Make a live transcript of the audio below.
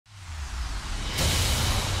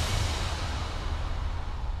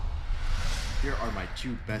Here are my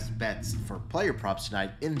two best bets for player props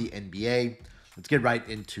tonight in the NBA. Let's get right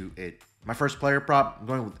into it. My first player prop, I'm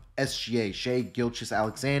going with SGA, Shai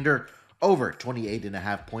Gilgeous-Alexander, over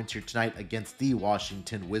 28.5 points here tonight against the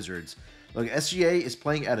Washington Wizards. Look, SGA is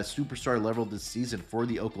playing at a superstar level this season for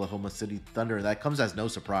the Oklahoma City Thunder, and that comes as no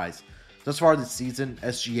surprise. Thus far this season,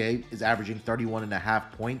 SGA is averaging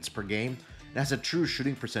 31.5 points per game and has a true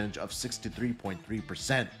shooting percentage of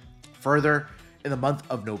 63.3%. Further, in the month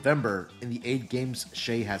of November, in the 8 games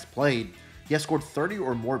Shai has played, he has scored 30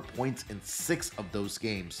 or more points in 6 of those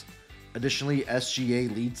games. Additionally,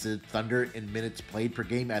 SGA leads the Thunder in minutes played per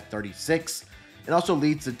game at 36, and also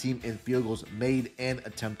leads the team in field goals made and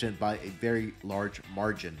attempted by a very large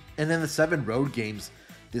margin. And in the 7 road games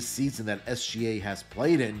this season that SGA has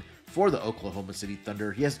played in for the Oklahoma City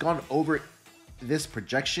Thunder, he has gone over this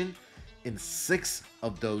projection in 6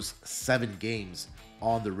 of those 7 games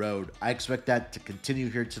on the road. I expect that to continue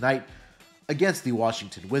here tonight against the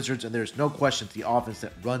Washington Wizards, and there's no question it's the offense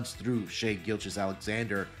that runs through Shai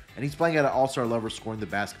Gilgeous-Alexander, and he's playing at an all-star level, scoring the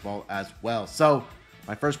basketball as well. So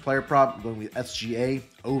my first player prop, I'm going with SGA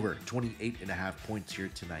over 28.5 points here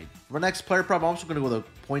tonight. For my next player prop, I'm also going to go with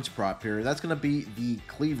a points prop here. That's going to be the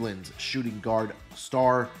Cleveland shooting guard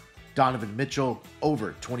star Donovan Mitchell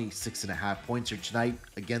over 26.5 points here tonight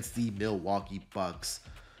against the Milwaukee Bucks.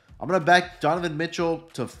 I'm going to back Donovan Mitchell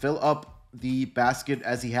to fill up the basket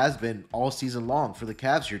as he has been all season long for the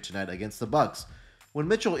Cavs here tonight against the Bucks. When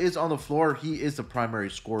Mitchell is on the floor, he is the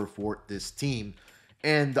primary scorer for this team,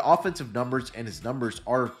 and the offensive numbers and his numbers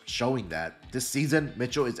are showing that. This season,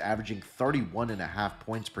 Mitchell is averaging 31.5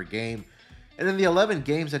 points per game, and in the 11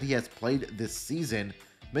 games that he has played this season,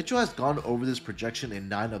 Mitchell has gone over this projection in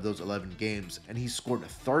 9 of those 11 games, and he's scored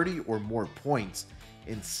 30 or more points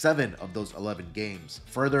in 7 of those 11 games.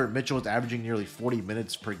 Further, Mitchell is averaging nearly 40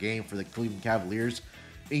 minutes per game for the Cleveland Cavaliers.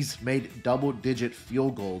 He's made double-digit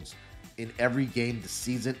field goals in every game this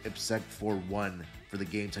season except for 1 for the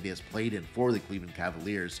games that he has played in for the Cleveland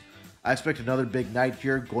Cavaliers. I expect another big night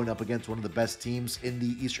here going up against one of the best teams in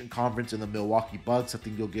the Eastern Conference in the Milwaukee Bucks. I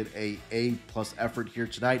think you'll get a A-plus effort here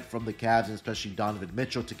tonight from the Cavs, and especially Donovan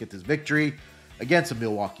Mitchell, to get this victory against the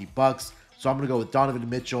Milwaukee Bucks. So I'm going to go with Donovan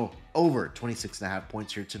Mitchell over 26.5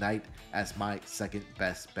 points here tonight as my second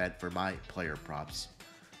best bet for my player props.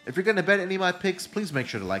 If you're going to bet any of my picks, please make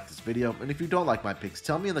sure to like this video. And if you don't like my picks,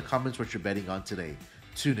 tell me in the comments what you're betting on today.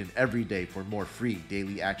 Tune in every day for more free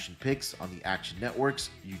daily action picks on the Action Network's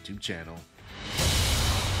YouTube channel.